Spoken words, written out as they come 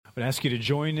I would ask you to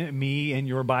join me in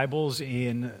your Bibles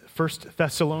in 1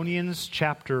 Thessalonians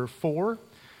chapter 4.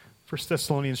 1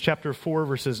 Thessalonians chapter 4,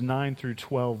 verses 9 through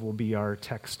 12 will be our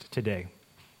text today.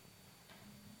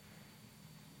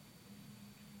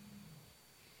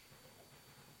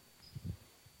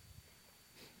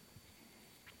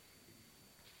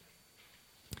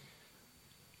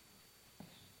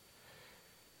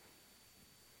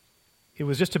 It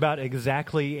was just about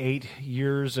exactly 8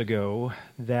 years ago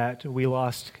that we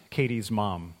lost Katie's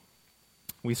mom.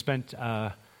 We spent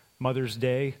Mother's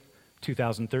Day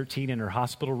 2013 in her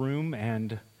hospital room,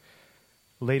 and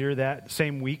later that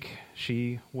same week,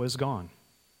 she was gone.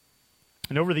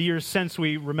 And over the years since,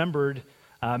 we remembered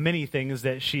many things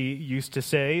that she used to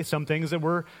say, some things that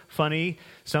were funny,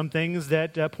 some things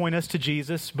that point us to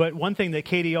Jesus. But one thing that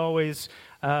Katie always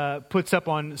puts up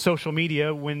on social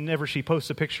media whenever she posts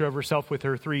a picture of herself with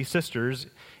her 3 sisters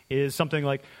is something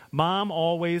like, "Mom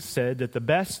always said that the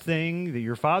best thing that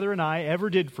your father and I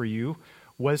ever did for you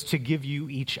was to give you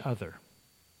each other."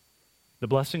 The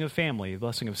blessing of family, the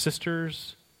blessing of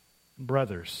sisters,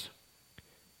 brothers.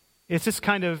 It's this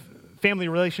kind of family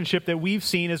relationship that we've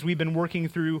seen as we've been working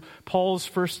through Paul's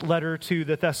first letter to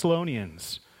the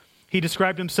Thessalonians. He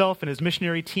described himself and his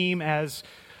missionary team as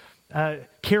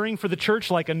caring for the church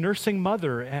like a nursing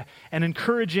mother, an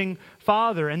encouraging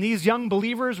father. And these young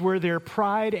believers were their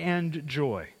pride and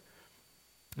joy.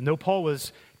 And though Paul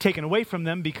was taken away from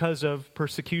them because of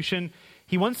persecution,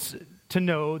 he wants to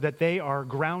know that they are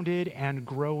grounded and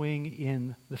growing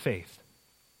in the faith.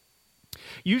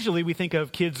 Usually we think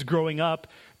of kids growing up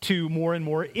to more and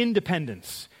more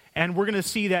independence. And we're going to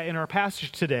see that in our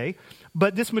passage today.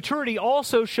 But this maturity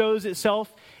also shows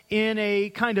itself in a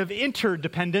kind of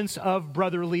interdependence of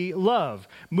brotherly love,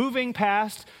 moving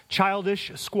past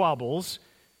childish squabbles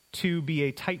to be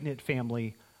a tight-knit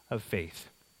family of faith.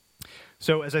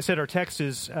 So, as I said, our text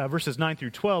is verses 9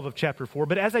 through 12 of chapter 4.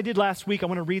 But as I did last week, I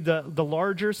want to read the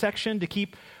larger section to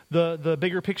keep the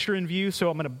bigger picture in view. So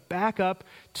I'm going to back up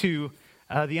to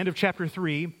the end of chapter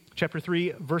 3,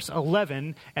 verse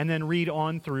 11, and then read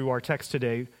on through our text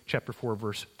today, chapter 4,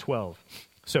 verse 12.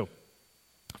 So,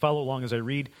 follow along as I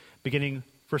read, beginning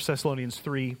 1 Thessalonians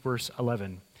 3, verse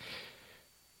 11.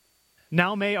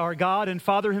 "Now may our God and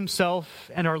Father himself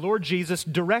and our Lord Jesus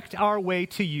direct our way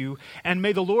to you, and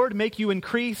may the Lord make you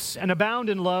increase and abound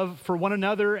in love for one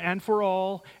another and for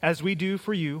all, as we do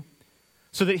for you,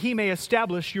 so that he may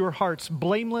establish your hearts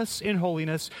blameless in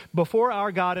holiness before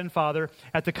our God and Father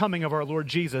at the coming of our Lord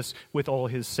Jesus with all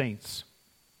his saints.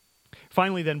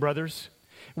 Finally then, brothers,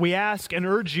 we ask and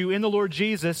urge you in the Lord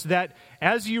Jesus that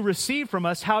as you receive from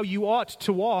us how you ought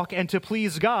to walk and to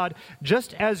please God,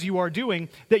 just as you are doing,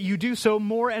 that you do so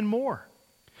more and more.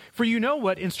 For you know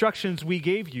what instructions we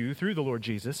gave you through the Lord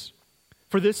Jesus.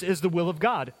 For this is the will of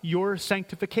God, your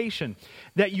sanctification,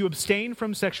 that you abstain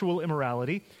from sexual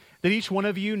immorality, that each one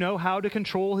of you know how to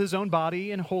control his own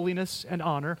body in holiness and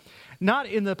honor, not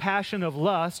in the passion of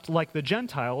lust like the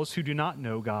Gentiles who do not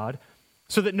know God,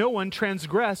 so that no one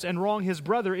transgress and wrong his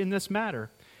brother in this matter.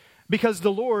 Because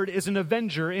the Lord is an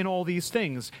avenger in all these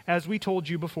things, as we told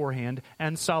you beforehand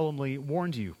and solemnly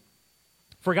warned you.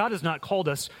 For God has not called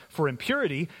us for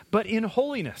impurity, but in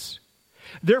holiness.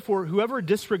 Therefore, whoever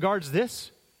disregards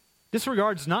this,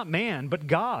 disregards not man, but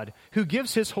God, who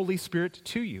gives his Holy Spirit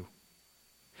to you.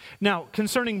 Now,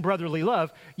 concerning brotherly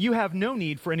love, you have no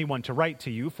need for anyone to write to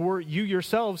you, for you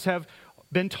yourselves have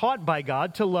been taught by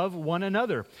God to love one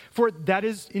another. For that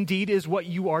is what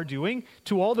you are doing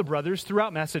to all the brothers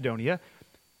throughout Macedonia.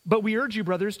 But we urge you,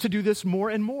 brothers, to do this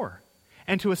more and more,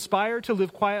 and to aspire to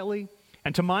live quietly,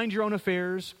 and to mind your own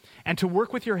affairs, and to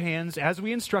work with your hands as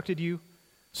we instructed you,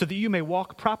 so that you may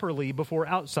walk properly before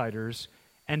outsiders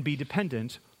and be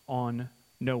dependent on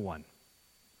no one."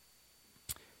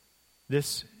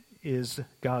 This is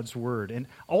God's word. And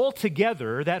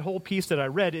altogether, that whole piece that I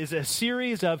read is a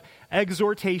series of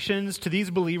exhortations to these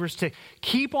believers to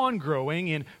keep on growing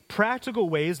in practical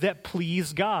ways that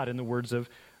please God, in the words of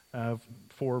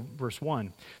 4 verse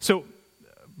 1. So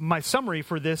my summary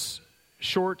for this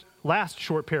last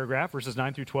short paragraph, verses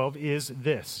 9 through 12, is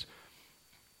this.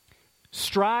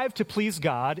 Strive to please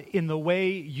God in the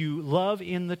way you love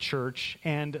in the church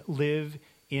and live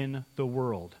in the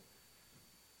world.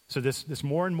 So this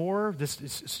more and more,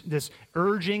 this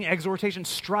urging, exhortation,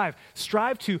 strive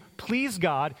to please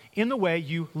God in the way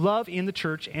you love in the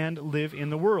church and live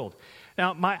in the world.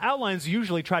 Now, my outlines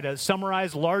usually try to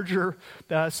summarize larger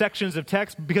sections of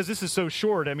text because this is so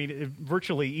short. I mean,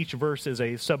 virtually each verse is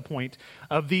a subpoint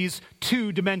of these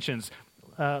 2 dimensions,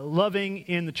 loving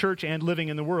in the church and living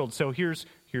in the world. So here's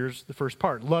the first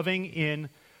part, loving in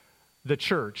the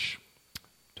church.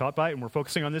 and we're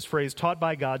focusing on this phrase, taught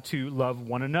by God to love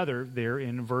one another, there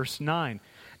in verse 9.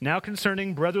 Now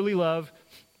concerning brotherly love,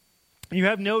 you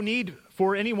have no need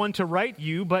for anyone to write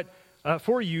you, but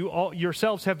for you all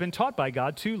yourselves have been taught by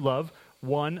God to love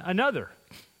one another.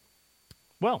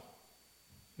 Well,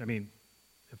 I mean,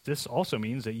 if this also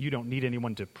means that you don't need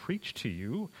anyone to preach to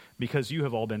you because you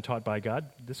have all been taught by God,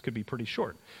 this could be pretty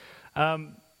short.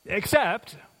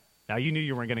 Except, now you knew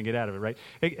you weren't going to get out of it, right?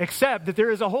 Except that there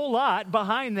is a whole lot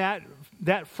behind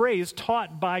that phrase,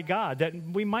 taught by God, that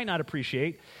we might not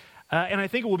appreciate. And I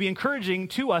think it will be encouraging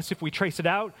to us if we trace it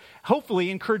out, hopefully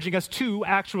encouraging us to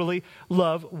actually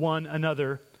love one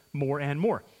another more and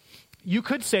more. You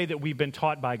could say that we've been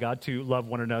taught by God to love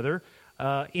one another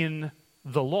in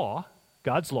the law,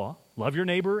 God's law. Love your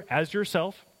neighbor as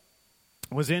yourself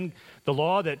was in the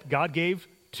law that God gave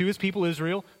to his people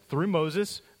Israel through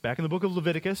Moses back in the book of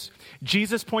Leviticus.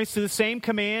 Jesus points to the same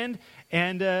command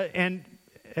and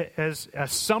as a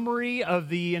summary of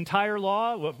the entire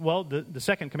law, well, the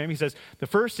second commandment, he says, the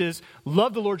first is,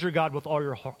 love the Lord your God with all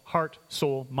your heart,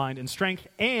 soul, mind, and strength.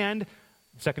 And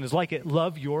the second is like it,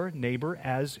 love your neighbor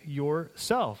as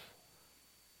yourself.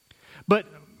 But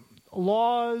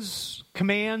laws,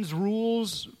 commands,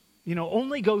 rules,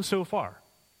 only go so far.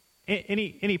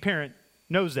 Any parent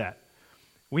knows that.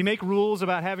 We make rules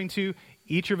about having to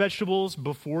eat your vegetables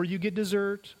before you get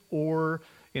dessert, or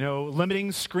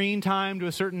limiting screen time to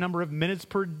a certain number of minutes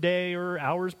per day or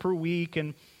hours per week.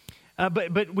 And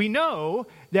but we know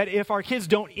that if our kids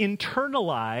don't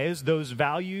internalize those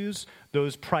values,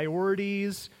 those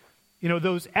priorities,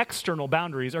 those external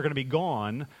boundaries are going to be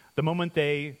gone the moment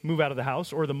they move out of the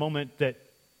house or the moment that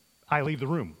I leave the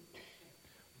room.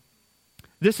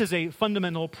 This is a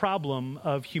fundamental problem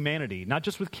of humanity, not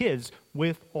just with kids,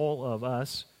 with all of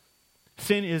us.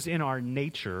 Sin is in our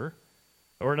nature.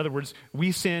 Or in other words,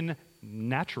 we sin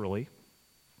naturally.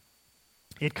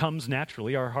 It comes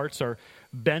naturally. Our hearts are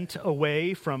bent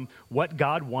away from what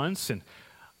God wants. And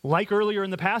like earlier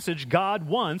in the passage,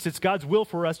 it's God's will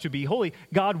for us to be holy.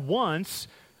 God wants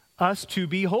us to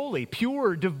be holy,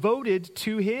 pure, devoted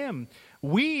to him.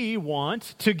 We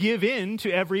want to give in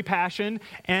to every passion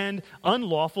and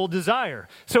unlawful desire.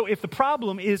 So if the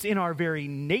problem is in our very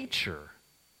nature,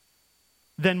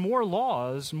 then more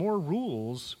laws, more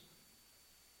rules,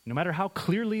 no matter how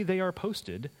clearly they are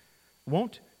posted,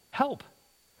 won't help.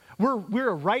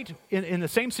 We're right in the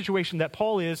same situation that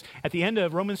Paul is at the end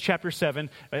of Romans chapter 7,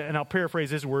 and I'll paraphrase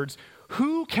his words.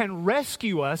 Who can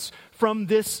rescue us from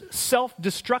this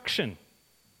self-destruction?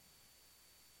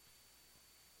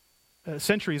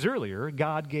 Centuries earlier,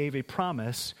 God gave a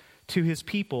promise to his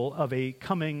people of a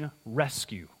coming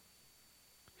rescue.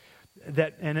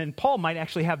 And then Paul might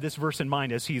actually have this verse in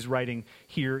mind as he's writing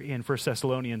here in 1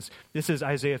 Thessalonians. This is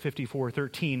Isaiah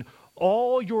 54:13.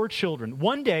 All your children,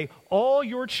 one day, all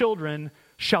your children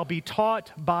shall be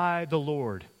taught by the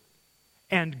Lord,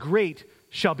 and great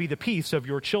shall be the peace of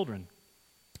your children.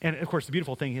 And of course, the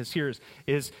beautiful thing is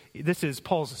this is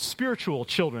Paul's spiritual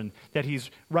children that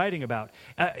he's writing about.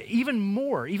 Even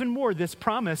more, this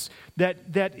promise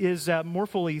that is more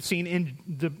fully seen in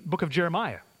the book of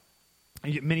Jeremiah.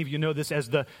 Many of you know this as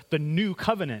the new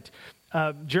covenant.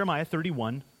 Jeremiah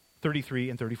 31, 33,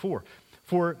 and 34.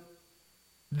 For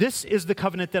this is the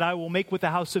covenant that I will make with the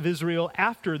house of Israel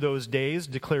after those days,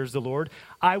 declares the Lord.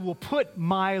 I will put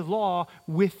my law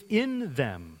within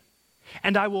them,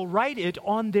 and I will write it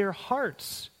on their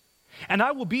hearts. And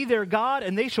I will be their God,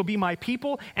 and they shall be my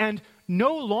people, and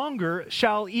no longer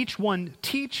shall each one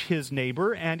teach his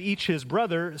neighbor and each his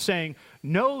brother, saying,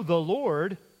 know the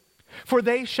Lord, for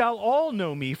they shall all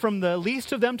know me, from the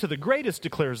least of them to the greatest,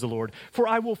 declares the Lord. For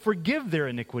I will forgive their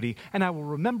iniquity, and I will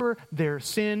remember their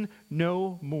sin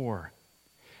no more.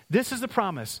 This is the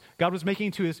promise God was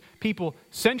making to his people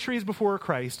centuries before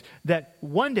Christ, that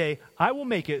one day I will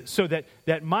make it so that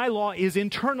my law is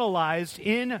internalized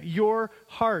in your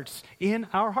hearts, in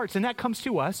our hearts. And that comes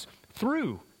to us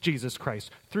through Jesus Christ,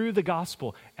 through the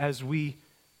gospel, as we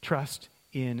trust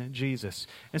in Jesus.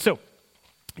 And so,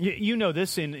 you know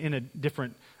this in a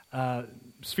different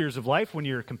spheres of life. When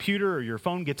your computer or your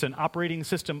phone gets an operating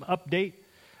system update,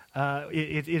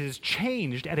 it is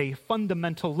changed at a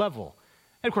fundamental level.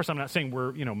 And of course, I'm not saying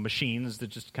we're machines that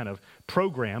just kind of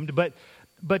programmed,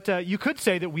 but you could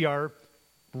say that we are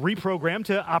reprogrammed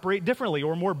to operate differently,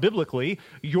 or more biblically,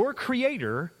 your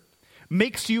Creator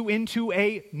makes you into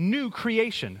a new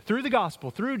creation. Through the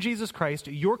gospel, through Jesus Christ,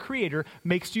 your Creator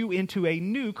makes you into a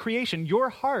new creation. Your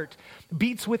heart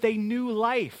beats with a new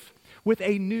life, with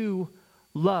a new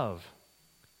love.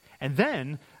 And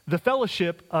then the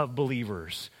fellowship of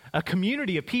believers, a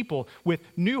community of people with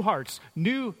new hearts,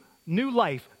 new new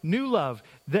life, new love.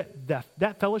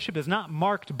 That fellowship is not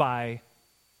marked by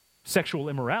sexual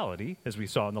immorality, as we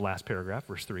saw in the last paragraph,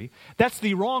 verse 3. That's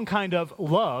the wrong kind of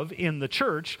love in the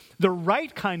church. The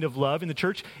right kind of love in the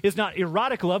church is not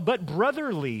erotic love, but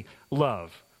brotherly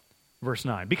love, verse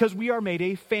 9, because we are made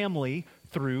a family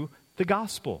through the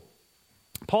gospel.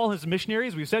 Paul and his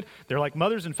missionaries, we've said, they're like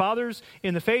mothers and fathers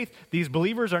in the faith. These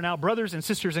believers are now brothers and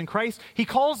sisters in Christ.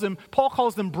 Paul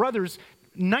calls them brothers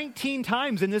 19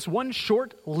 times in this one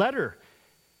short letter.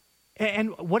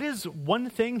 And what is one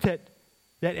thing that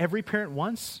every parent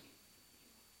wants?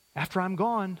 After I'm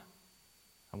gone,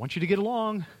 I want you to get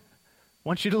along. I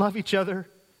want you to love each other.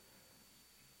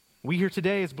 We here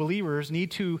today as believers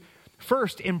need to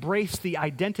first embrace the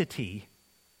identity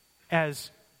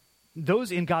as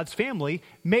those in God's family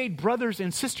made brothers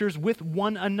and sisters with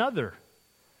one another.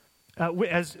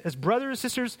 As brothers and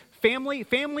sisters,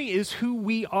 family is who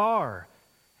we are.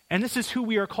 And this is who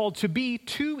we are called to be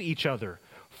to each other,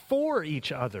 for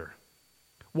each other.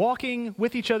 Walking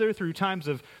with each other through times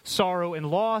of sorrow and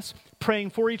loss,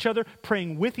 praying for each other,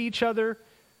 praying with each other,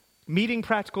 meeting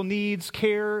practical needs,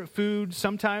 care, food,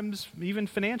 sometimes even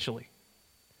financially.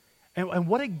 And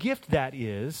what a gift that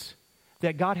is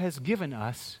that God has given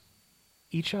us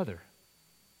each other,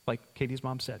 like Katie's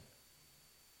mom said.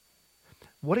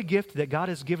 What a gift that God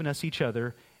has given us each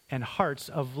other and hearts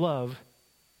of love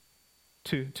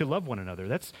to love one another.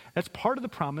 That's part of the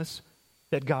promise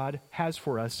that God has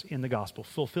for us in the gospel,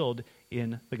 fulfilled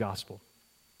in the gospel.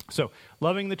 So,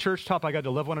 loving the church, taught by God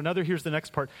to love one another. Here's the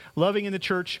next part. Loving in the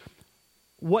church,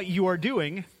 what you are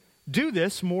doing, do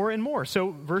this more and more. So,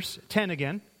 verse 10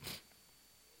 again.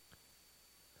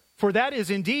 For that is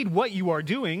indeed what you are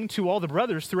doing to all the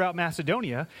brothers throughout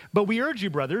Macedonia, but we urge you,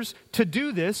 brothers, to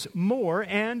do this more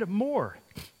and more.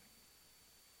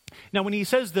 Now, when he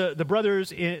says the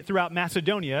brothers throughout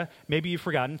Macedonia, maybe you've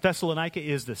forgotten, Thessalonica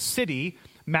is the city,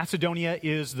 Macedonia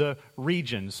is the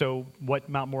region. So what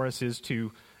Mount Morris is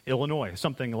to Illinois,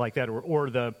 something like that, or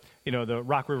the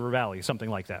Rock River Valley, something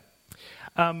like that.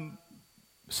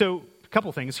 So a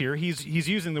couple things here. He's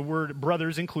using the word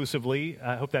brothers inclusively.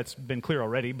 I hope that's been clear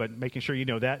already, but making sure you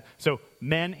know that. So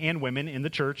men and women in the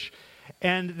church.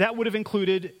 And that would have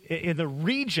included, in the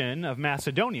region of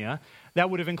Macedonia, that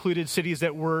would have included cities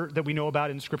that we know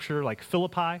about in Scripture, like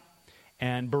Philippi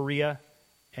and Berea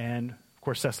and, of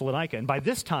course, Thessalonica. And by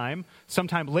this time,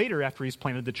 sometime later after he's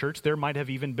planted the church, there might have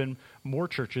even been more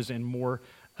churches and more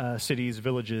cities,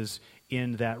 villages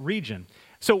in that region.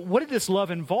 So what did this love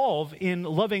involve in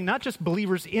loving not just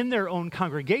believers in their own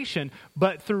congregation,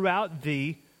 but throughout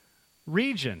the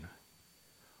region?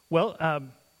 Well,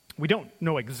 we don't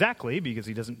know exactly because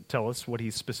he doesn't tell us what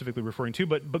he's specifically referring to,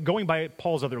 but going by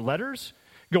Paul's other letters,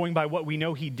 going by what we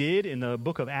know he did in the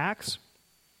book of Acts,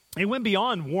 it went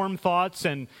beyond warm thoughts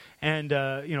and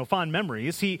fond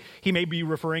memories. He may be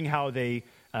referring how they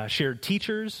shared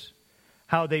teachers,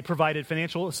 how they provided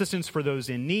financial assistance for those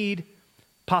in need,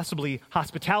 possibly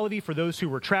hospitality for those who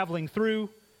were traveling through,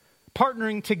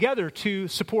 partnering together to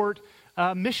support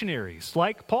missionaries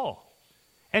like Paul.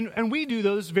 And we do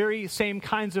those very same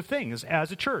kinds of things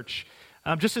as a church.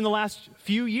 Just in the last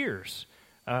few years,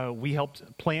 we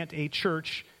helped plant a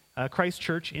church, Christ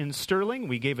Church in Sterling.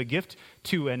 We gave a gift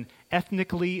to an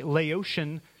ethnically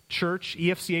Laotian church,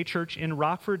 EFCA church in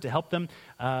Rockford, to help them,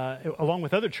 along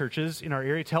with other churches in our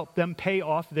area, to help them pay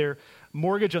off their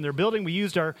mortgage on their building. We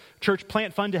used our church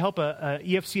plant fund to help a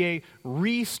EFCA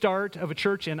restart of a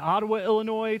church in Ottawa,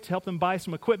 Illinois, to help them buy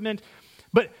some equipment.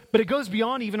 But it goes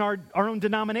beyond even our own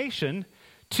denomination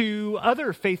to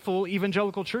other faithful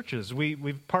evangelical churches.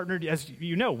 We've partnered, as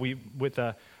you know, with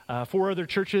 4 other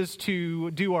churches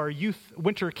to do our youth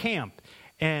winter camp,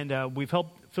 and we've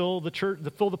helped fill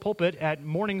the pulpit at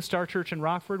Morning Star Church in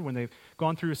Rockford when they've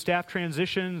gone through staff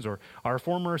transitions, or our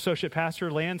former associate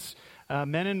pastor Lance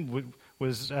Menon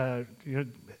was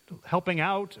helping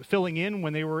out, filling in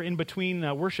when they were in between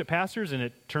worship pastors, and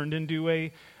it turned into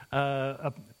a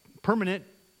permanent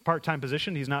part-time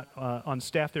position. He's not on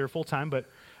staff there full-time, but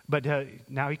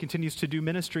now he continues to do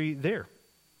ministry there.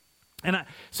 And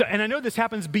I know this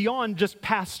happens beyond just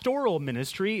pastoral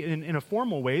ministry in a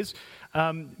formal ways.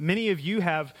 Many of you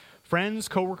have friends,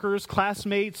 coworkers,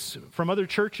 classmates from other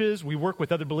churches. We work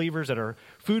with other believers at our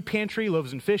food pantry,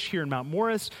 Loaves and Fish here in Mount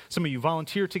Morris. Some of you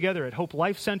volunteer together at Hope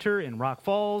Life Center in Rock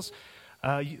Falls.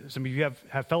 Some of you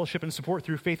have fellowship and support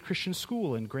through Faith Christian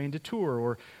School in Grand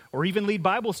Detour, or even lead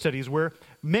Bible studies where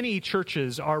many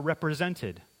churches are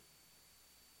represented.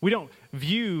 We don't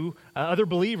view other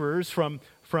believers from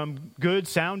good,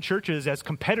 sound churches as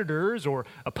competitors or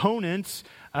opponents,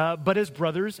 but as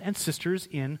brothers and sisters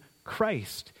in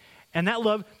Christ. And that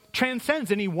love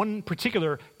transcends any one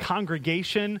particular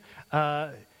congregation.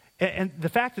 And the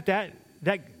fact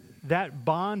that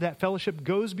bond, that fellowship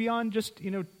goes beyond just,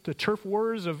 the turf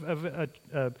wars of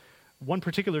one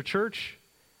particular church,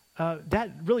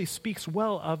 that really speaks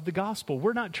well of the gospel.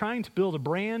 We're not trying to build a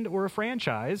brand or a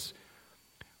franchise.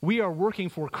 We are working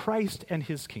for Christ and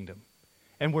his kingdom.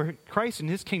 And where Christ and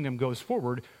his kingdom goes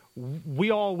forward, we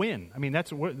all win. I mean,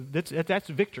 that's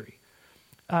victory.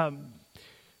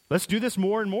 Let's do this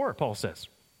more and more, Paul says.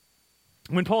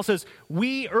 When Paul says,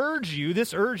 we urge you,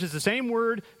 this urge is the same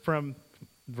word from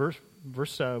verse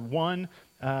 1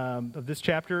 of this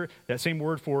chapter, that same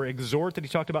word for exhort that he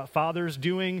talked about fathers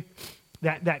doing,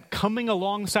 that coming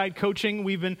alongside coaching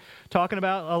we've been talking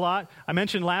about a lot. I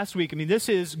mentioned last week, this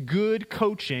is good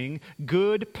coaching,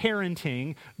 good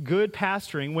parenting, good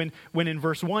pastoring, when in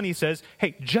verse 1 he says,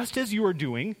 hey, just as you are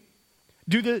doing,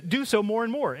 do so more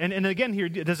and more. And again here,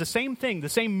 it does the same thing, the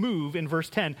same move in verse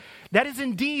 10. That is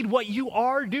indeed what you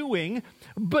are doing,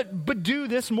 but do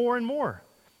this more and more.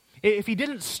 If he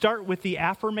didn't start with the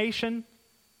affirmation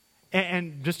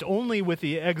and just only with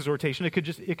the exhortation, it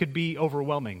could be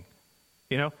overwhelming.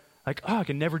 Like, I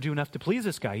can never do enough to please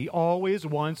this guy. He always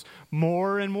wants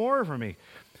more and more from me.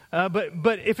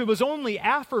 But if it was only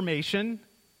affirmation,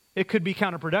 it could be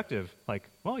counterproductive. Like,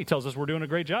 well, he tells us we're doing a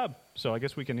great job, so I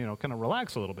guess we can, kind of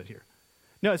relax a little bit here.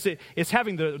 No, it's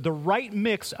having the right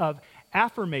mix of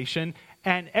affirmation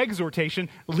and exhortation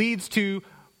leads to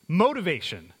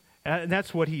motivation. And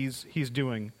that's what he's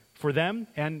doing for them,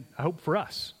 and I hope for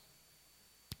us.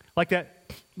 Like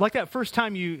that first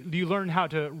time you learn how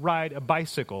to ride a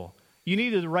bicycle, you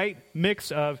needed the right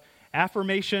mix of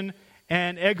affirmation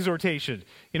and exhortation.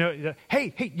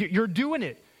 Hey, you're doing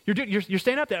it. You're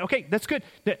staying up there. Okay, that's good.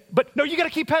 But no, you got to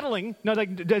keep pedaling. No,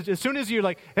 as soon as you're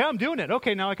like, hey, I'm doing it.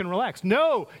 Okay, now I can relax.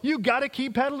 No, you got to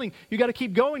keep pedaling. You got to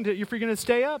keep going if you're going to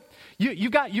stay up.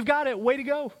 You've got it. Way to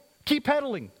go. Keep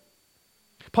pedaling.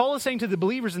 Paul is saying to the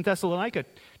believers in Thessalonica,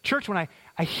 church, when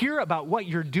I hear about what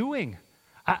you're doing,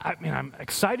 I'm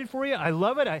excited for you. I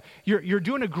love it. You're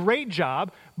doing a great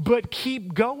job, but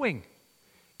keep going.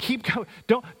 Keep going.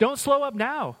 Don't slow up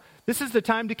now. This is the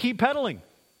time to keep pedaling.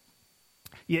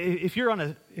 If you're on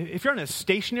a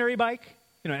stationary bike,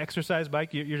 exercise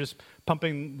bike, you're just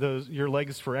pumping your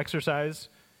legs for exercise.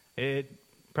 It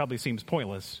probably seems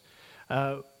pointless.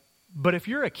 But if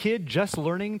you're a kid just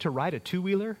learning to ride a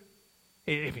two-wheeler,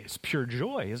 it's pure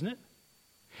joy, isn't it?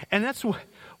 And that's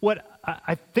what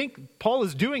I think Paul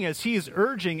is doing as he's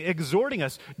exhorting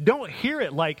us. Don't hear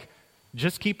it like,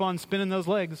 just keep on spinning those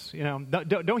legs.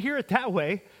 Don't hear it that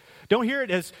way. Don't hear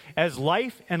it as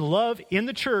life and love in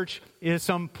the church is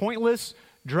some pointless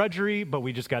drudgery, but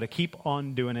we just got to keep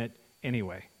on doing it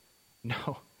anyway.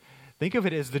 No. Think of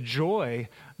it as the joy,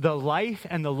 the life,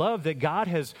 and the love that God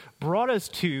has brought us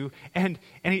to. And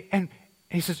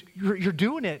he says, you're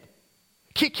doing it.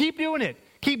 Keep doing it.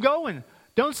 Keep going.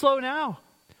 Don't slow now.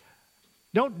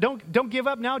 Don't give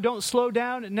up now. Don't slow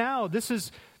down now. This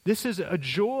is a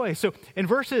joy. So in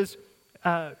verses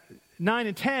 9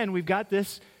 and 10, we've got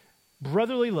this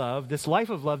brotherly love, this life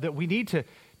of love that we need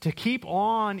to keep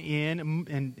on in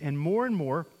and more and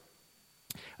more.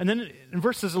 And then in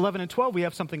verses 11 and 12, we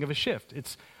have something of a shift.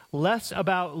 It's less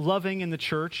about loving in the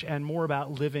church and more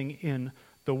about living in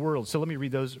the world. So let me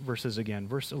read those verses again.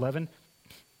 Verse 11.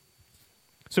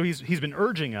 So he's been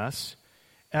urging us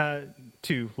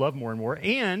to love more and more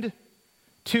and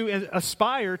to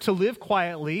aspire to live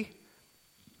quietly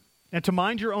and to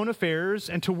mind your own affairs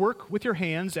and to work with your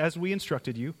hands as we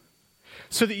instructed you,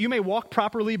 so that you may walk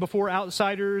properly before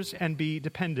outsiders and be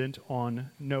dependent on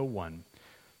no one.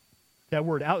 That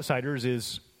word outsiders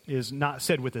is not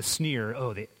said with a sneer.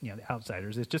 Oh, the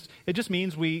outsiders. It just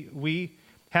means we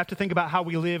have to think about how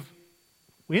we live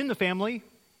in the family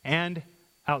and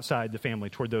outside the family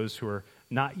toward those who are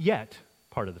not yet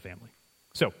part of the family.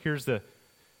 So here's the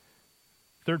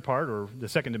third part, or the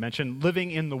second dimension: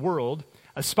 living in the world.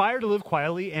 Aspire to live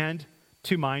quietly and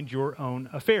to mind your own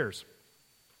affairs.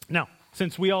 Now,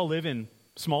 since we all live in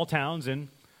small towns in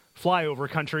flyover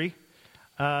country,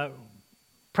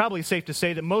 probably safe to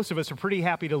say that most of us are pretty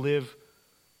happy to live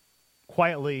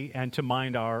quietly and to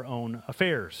mind our own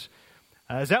affairs.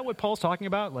 Is that what Paul's talking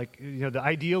about? Like, the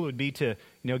ideal would be to,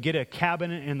 get a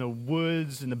cabin in the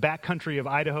woods in the backcountry of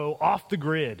Idaho, off the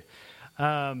grid.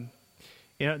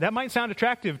 That might sound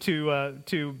attractive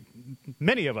to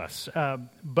many of us.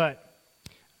 But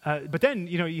then,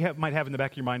 you might have in the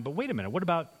back of your mind, but wait a minute, what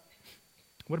about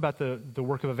the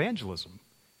work of evangelism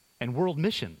and world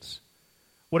missions?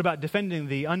 What about defending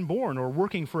the unborn or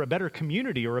working for a better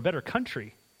community or a better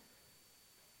country?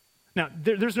 Now,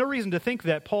 there's no reason to think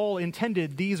that Paul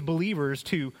intended these believers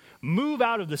to move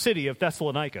out of the city of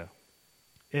Thessalonica.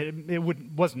 It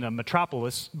wasn't a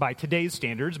metropolis by today's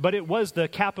standards, but it was the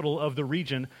capital of the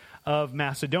region of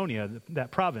Macedonia,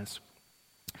 that province.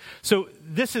 So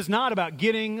this is not about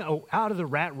getting out of the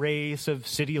rat race of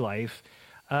city life.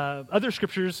 Other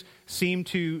scriptures seem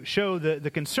to show that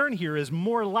the concern here is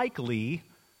more likely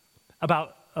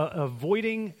about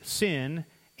avoiding sin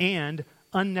and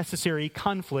unnecessary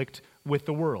conflict with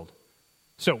the world.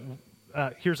 So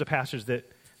here's a passage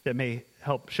that may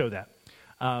help show that.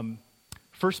 1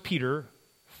 Peter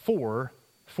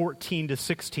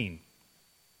 4:14-16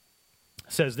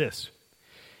 says this: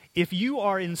 if you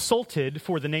are insulted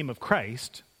for the name of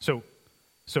Christ, so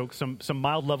some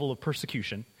mild level of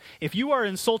persecution, if you are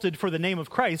insulted for the name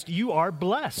of Christ, you are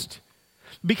blessed,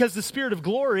 because the Spirit of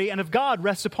glory and of God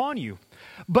rests upon you.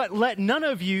 But let none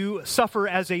of you suffer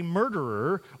as a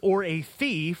murderer or a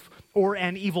thief or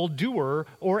an evildoer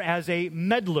or as a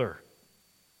meddler.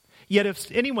 Yet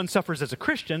if anyone suffers as a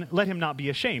Christian, let him not be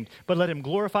ashamed, but let him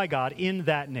glorify God in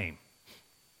that name.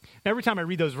 Now, every time I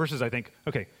read those verses, I think,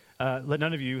 okay, let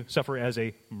none of you suffer as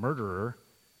a murderer,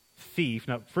 thief.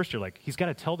 Now, first you're like, he's got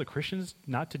to tell the Christians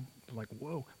not to, like,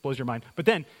 whoa, blows your mind. But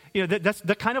then, that's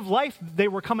the kind of life they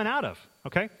were coming out of,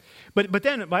 okay? But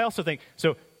then I also think,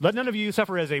 so let none of you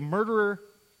suffer as a murderer,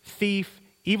 thief,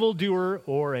 evildoer,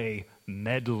 or a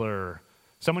meddler.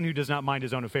 Someone who does not mind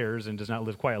his own affairs and does not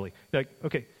live quietly. Like,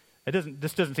 okay,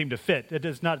 this doesn't seem to fit. It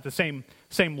is not at the same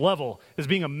level. Is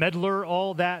being a meddler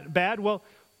all that bad? Well,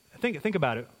 think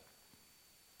about it.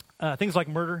 Things like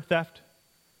murder, theft.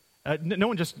 No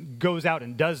one just goes out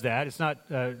and does that. It's not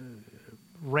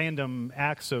random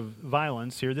acts of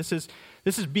violence here. This is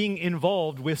being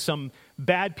involved with some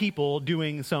bad people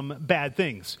doing some bad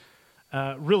things,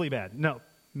 really bad. No,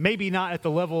 maybe not at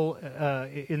the level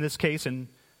in this case, and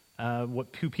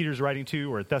who Peter's writing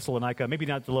to, or at Thessalonica. Maybe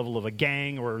not at the level of a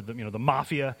gang or the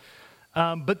mafia,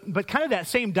 but kind of that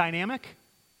same dynamic.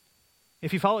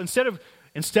 If you follow, instead of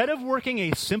working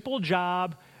a simple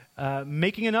job,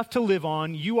 making enough to live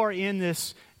on, you are in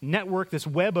this network, this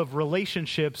web of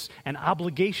relationships and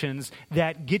obligations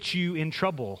that get you in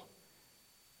trouble.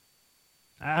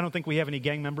 I don't think we have any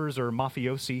gang members or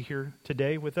mafiosi here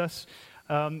today with us,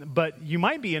 but you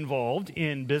might be involved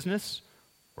in business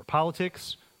or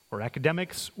politics or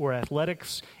academics or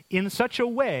athletics in such a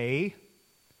way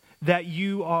that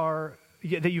you've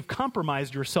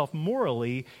compromised yourself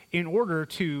morally in order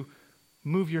to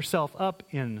move yourself up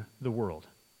in the world.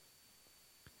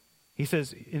 He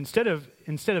says, instead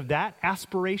of that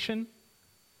aspiration,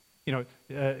 I'm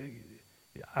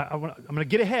going to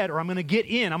get ahead, or I'm going to get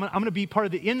in. I'm going to be part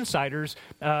of the insiders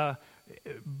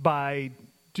by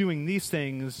doing these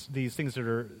things that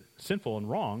are sinful and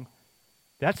wrong.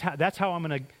 That's how I'm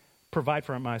going to provide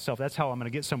for myself. That's how I'm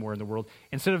going to get somewhere in the world.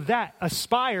 Instead of that,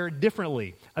 aspire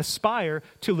differently. Aspire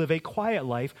to live a quiet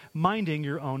life, minding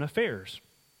your own affairs.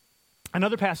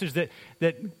 Another passage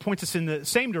that points us in the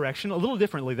same direction, a little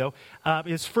differently though,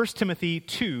 is 1 Timothy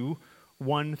 2,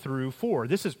 1-4.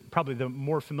 This is probably the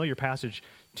more familiar passage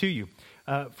to you.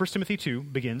 1 Timothy 2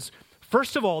 begins,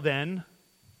 "First of all then,"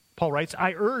 Paul writes,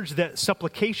 "I urge that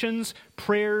supplications,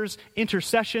 prayers,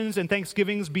 intercessions, and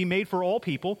thanksgivings be made for all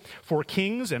people, for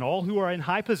kings and all who are in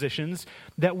high positions,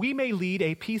 that we may lead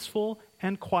a peaceful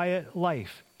and quiet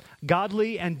life,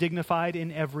 godly and dignified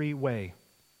in every way.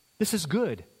 This is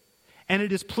good, and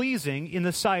it is pleasing in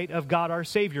the sight of God our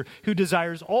Savior, who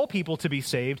desires all people to be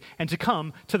saved and to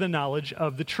come to the knowledge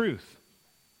of the truth."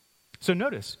 So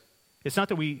notice, it's not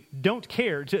that we don't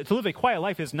care. To live a quiet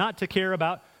life is not to care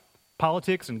about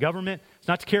politics and government. It's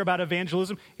not to care about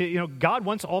evangelism. God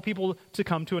wants all people to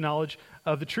come to a knowledge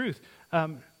of the truth.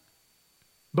 But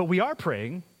we are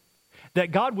praying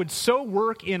that God would so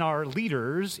work in our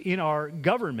leaders, in our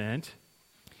government,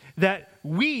 that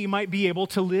we might be able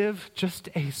to live just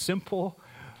a simple,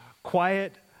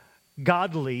 quiet,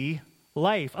 godly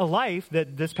life. A life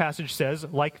that this passage says,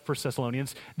 like 1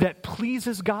 Thessalonians, that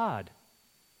pleases God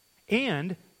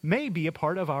and may be a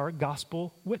part of our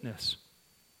gospel witness.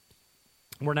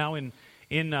 We're now in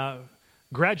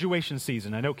graduation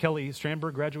season. I know Kelly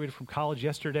Strandberg graduated from college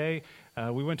yesterday.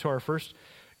 We went to our first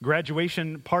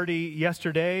graduation party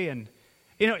yesterday, and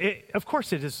of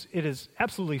course, it is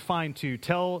absolutely fine to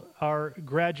tell our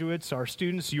graduates, our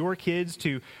students, your kids,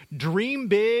 to dream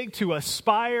big, to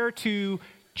aspire to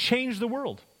change the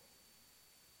world.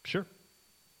 Sure.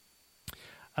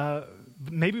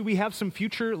 Maybe we have some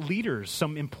future leaders,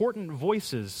 some important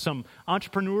voices, some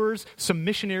entrepreneurs, some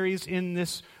missionaries in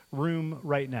this room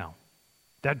right now.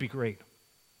 That'd be great.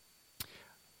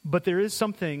 But there is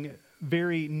something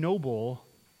very noble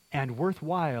and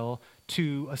worthwhile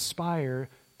to aspire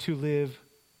to live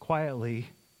quietly,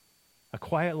 a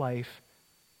quiet life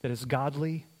that is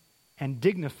godly and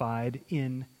dignified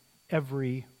in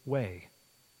every way.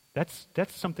 That's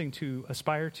something to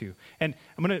aspire to. And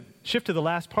I'm going to shift to the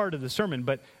last part of the sermon,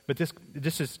 but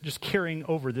this is just carrying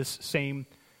over this same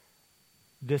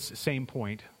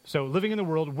point. So living in the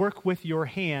world, work with your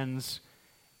hands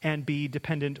and be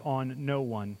dependent on no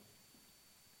one.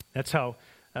 That's how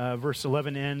verse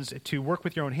 11 ends, to work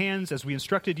with your own hands as we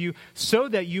instructed you, so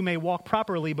that you may walk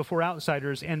properly before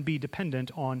outsiders and be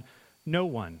dependent on no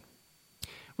one.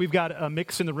 We've got a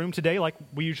mix in the room today like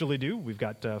we usually do. We've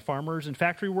got farmers and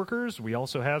factory workers. We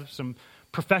also have some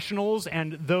professionals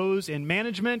and those in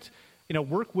management.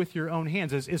 Work with your own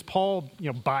hands. Is Paul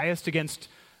biased against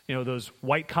those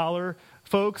white-collar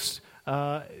folks?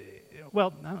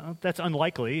 Well, that's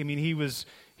unlikely. I mean,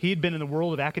 he'd been in the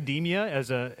world of academia as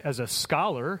a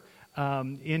scholar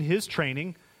in his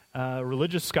training, a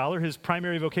religious scholar. His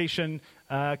primary vocation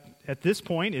at this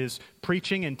point is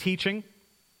preaching and teaching.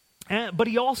 But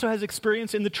he also has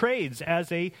experience in the trades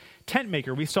as a tent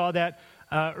maker. We saw that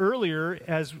earlier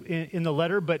as in the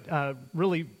letter, but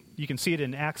really you can see it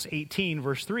in Acts 18,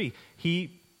 verse 3.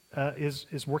 He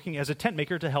is working as a tent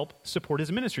maker to help support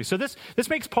his ministry. So this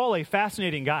makes Paul a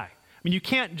fascinating guy. I mean, you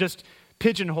can't just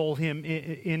pigeonhole him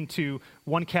into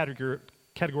one category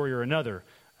or another.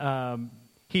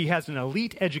 He has an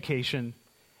elite education,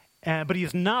 but he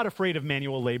is not afraid of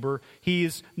manual labor. He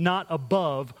is not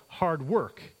above hard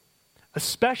work,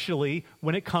 especially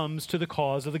when it comes to the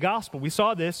cause of the gospel. We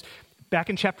saw this back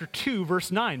in chapter 2,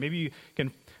 verse 9. Maybe you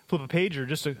can flip a page or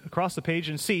just across the page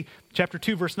and see. Chapter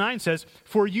 2, verse 9 says,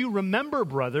 "For you remember,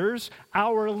 brothers,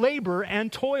 our labor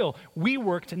and toil. We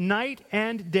worked night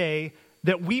and day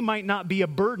that we might not be a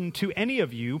burden to any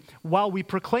of you while we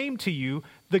proclaim to you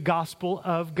the gospel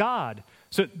of God."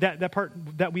 So that part,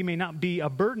 that we may not be a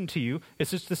burden to you,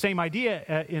 it's just the same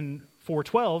idea in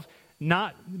 4:12,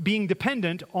 not being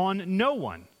dependent on no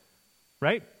one,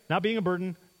 right? Not being a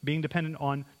burden, being dependent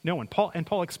on no one.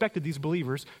 Paul expected these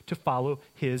believers to follow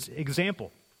his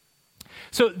example.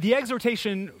 So the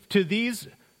exhortation to these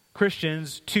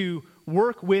Christians to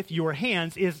work with your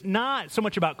hands is not so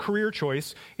much about career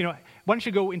choice. Why don't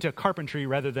you go into carpentry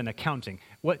rather than accounting?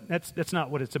 That's not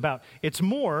what it's about. It's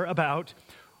more about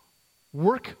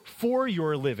work for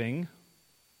your living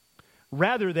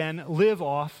rather than live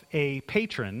off a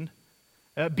patron,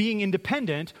 being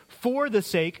independent for the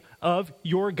sake of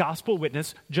your gospel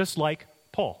witness, just like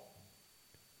Paul.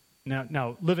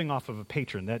 Now, living off of a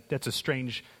patron, that's a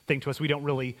strange thing to us. We don't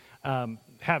really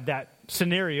have that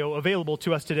scenario available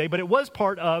to us today, but it was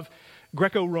part of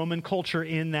Greco-Roman culture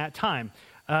in that time.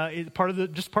 Part of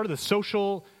the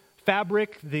social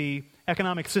fabric, the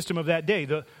economic system of that day.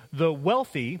 The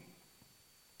wealthy,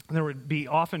 there would be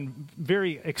often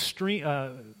very extreme,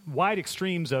 wide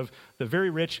extremes of the very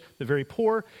rich, the very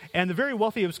poor, and the very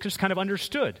wealthy. It was just kind of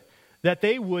understood that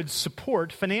they would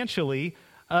support financially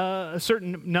a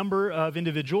certain number of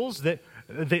individuals. That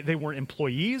they weren't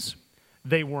employees,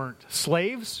 they weren't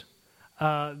slaves,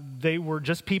 they were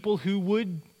just people who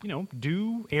would,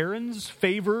 do errands,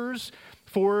 favors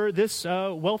for this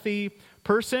wealthy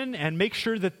person and make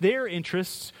sure that their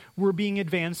interests were being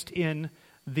advanced in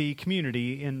the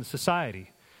community, in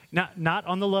society. Not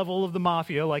on the level of the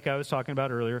mafia, like I was talking about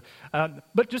earlier,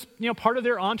 but just part of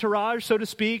their entourage, so to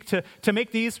speak, to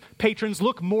make these patrons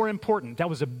look more important. That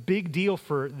was a big deal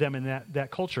for them in that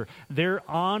culture. Their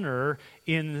honor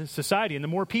in society, and the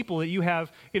more people that you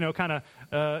have, kind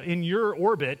of in your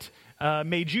orbit,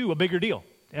 made you a bigger deal.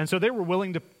 And so they were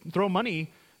willing to throw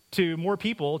money to more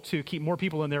people to keep more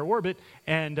people in their orbit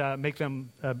and make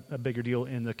them a bigger deal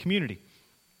in the community.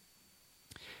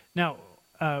 Now,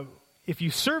 if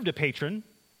you served a patron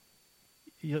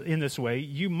in this way,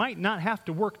 you might not have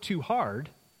to work too hard,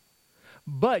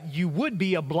 but you would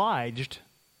be obliged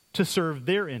to serve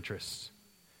their interests.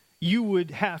 You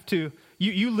would have to,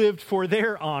 you lived for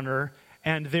their honor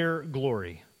and their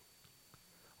glory.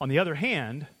 On the other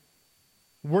hand,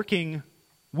 working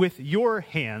with your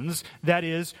hands, that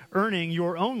is, earning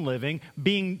your own living,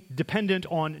 being dependent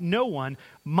on no one,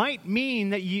 might mean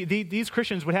that these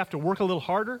Christians would have to work a little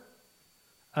harder,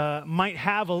 might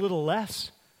have a little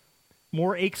less,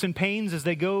 more aches and pains as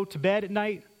they go to bed at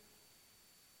night,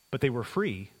 but they were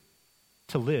free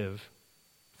to live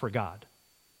for God.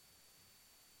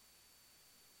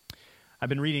 I've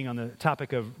been reading on the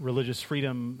topic of religious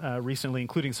freedom recently,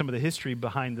 including some of the history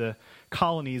behind the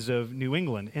colonies of New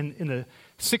England. In the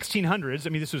 1600s, I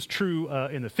mean, this was true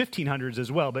in the 1500s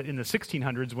as well, but in the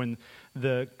 1600s when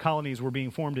the colonies were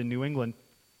being formed in New England,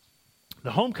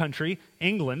 the home country,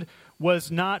 England,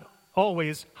 was not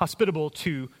always hospitable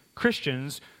to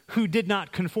Christians who did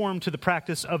not conform to the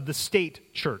practice of the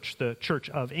state church, the Church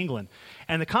of England.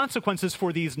 And the consequences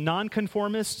for these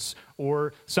nonconformists,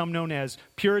 or some known as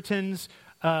Puritans,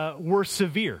 were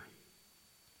severe.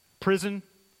 Prison,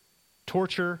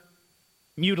 torture,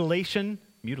 mutilation,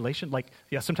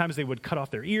 sometimes they would cut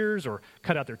off their ears or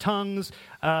cut out their tongues,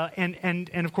 and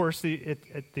of course,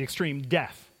 at the extreme,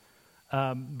 death,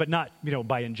 but not,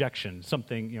 by injection,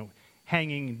 something,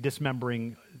 hanging,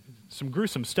 dismembering, some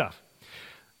gruesome stuff.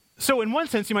 So in one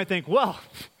sense, you might think, well,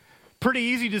 pretty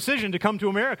easy decision to come to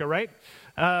America, right?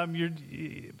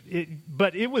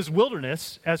 But it was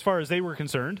wilderness as far as they were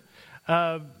concerned.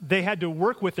 They had to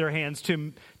work with their hands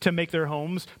to make their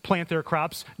homes, plant their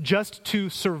crops, just to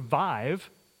survive.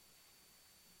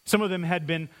 Some of them had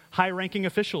been high-ranking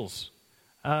officials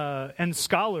and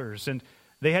scholars, and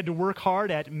they had to work hard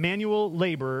at manual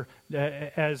labor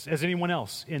as anyone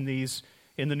else in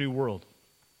the New World.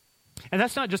 And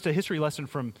that's not just a history lesson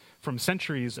from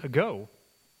centuries ago.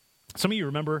 Some of you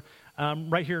remember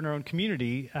right here in our own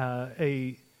community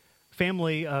a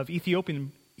family of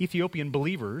Ethiopian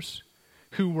believers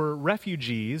who were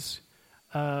refugees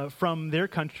from their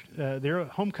country, their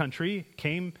home country,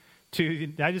 came to the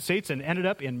United States and ended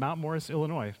up in Mount Morris,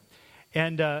 Illinois.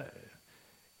 And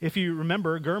if you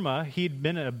remember Germa, he'd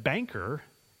been a banker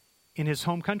in his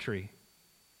home country.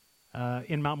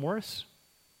 In Mount Morris,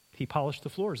 he polished the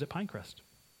floors at Pinecrest.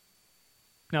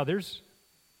 Now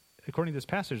according to this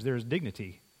passage, there's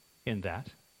dignity in that,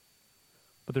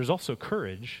 but there's also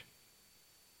courage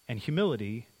and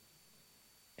humility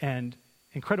and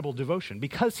incredible devotion,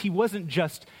 because he wasn't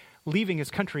just leaving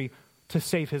his country to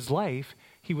save his life,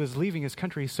 he was leaving his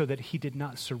country so that he did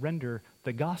not surrender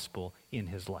the gospel in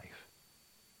his life.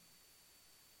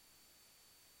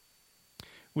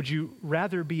 Would you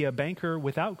rather be a banker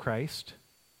without Christ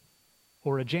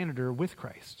or a janitor with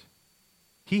Christ?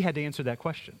 He had to answer that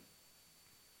question.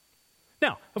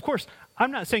 Now, of course,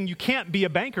 I'm not saying you can't be a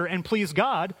banker and please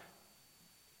God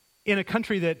in a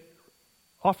country that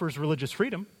offers religious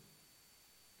freedom.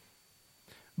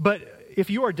 But if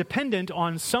you are dependent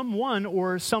on someone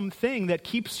or something that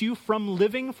keeps you from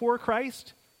living for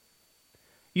Christ,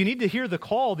 you need to hear the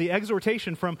call, the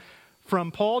exhortation from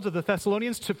Paul to the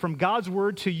Thessalonians, from God's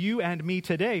word to you and me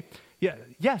today.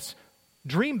 Yes,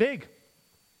 dream big.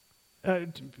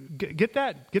 Get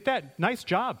that nice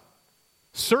job.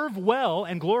 Serve well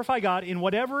and glorify God in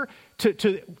whatever,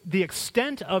 to the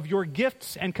extent of your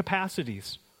gifts and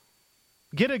capacities.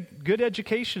 Get a good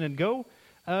education and go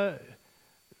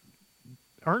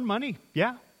earn money.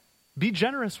 Yeah. Be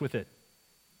generous with it.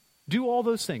 Do all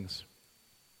those things.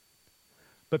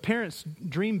 But parents,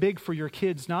 dream big for your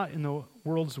kids, not in the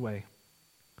world's way.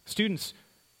 Students,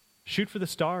 shoot for the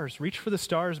stars. Reach for the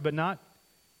stars, but not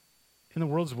in the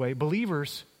world's way.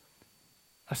 Believers,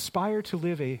 aspire to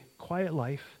live a quiet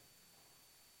life,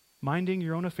 minding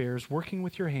your own affairs, working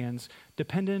with your hands,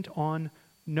 dependent on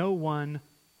no one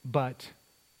but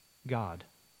God.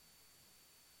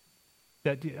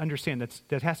 Understand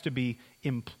that has to be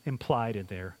implied in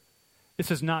there. This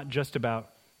is not just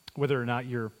about whether or not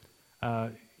you're,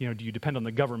 do you depend on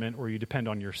the government or you depend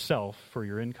on yourself for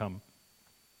your income.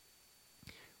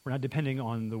 We're not depending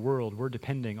on the world. We're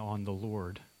depending on the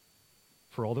Lord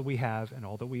for all that we have and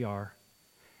all that we are.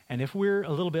 And if we're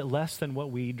a little bit less than what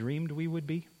we dreamed we would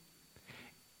be,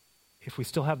 if we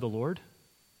still have the Lord,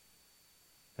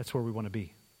 that's where we want to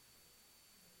be.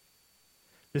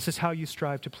 This is how you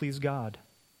strive to please God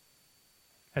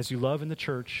as you love in the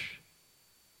church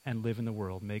and live in the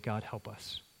world. May God help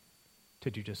us to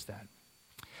do just that.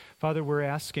 Father, we're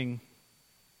asking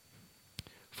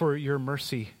for your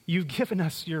mercy. You've given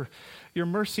us your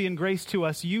mercy and grace to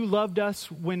us. You loved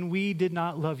us when we did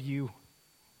not love you,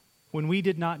 when we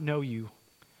did not know you.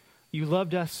 You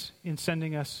loved us in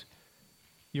sending us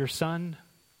your Son,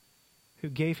 who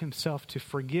gave himself to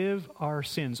forgive our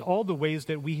sins, all the ways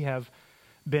that we have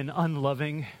been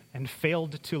unloving and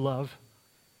failed to love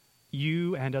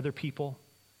you and other people.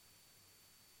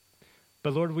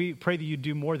 But Lord, we pray that you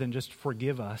do more than just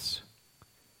forgive us,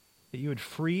 that you would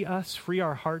free us, free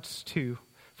our hearts too,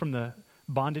 from the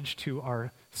bondage to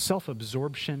our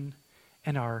self-absorption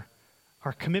and our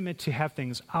commitment to have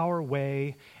things our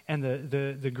way, and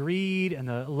the greed and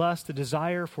the lust, the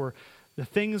desire for the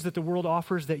things that the world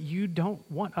offers that you don't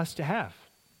want us to have.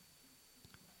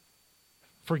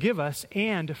 Forgive us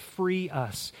and free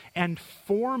us and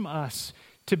form us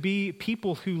to be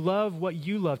people who love what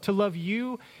you love, to love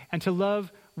you and to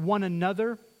love one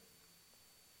another.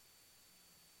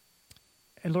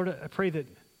 And Lord, I pray that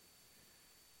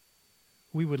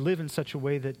we would live in such a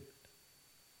way that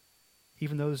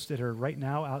even those that are right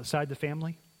now outside the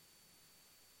family,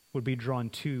 would be drawn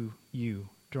to you,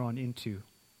 drawn into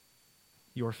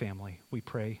your family. We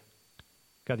pray,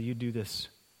 God, that you do this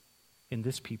in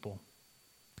this people.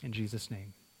 In Jesus'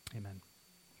 name, amen.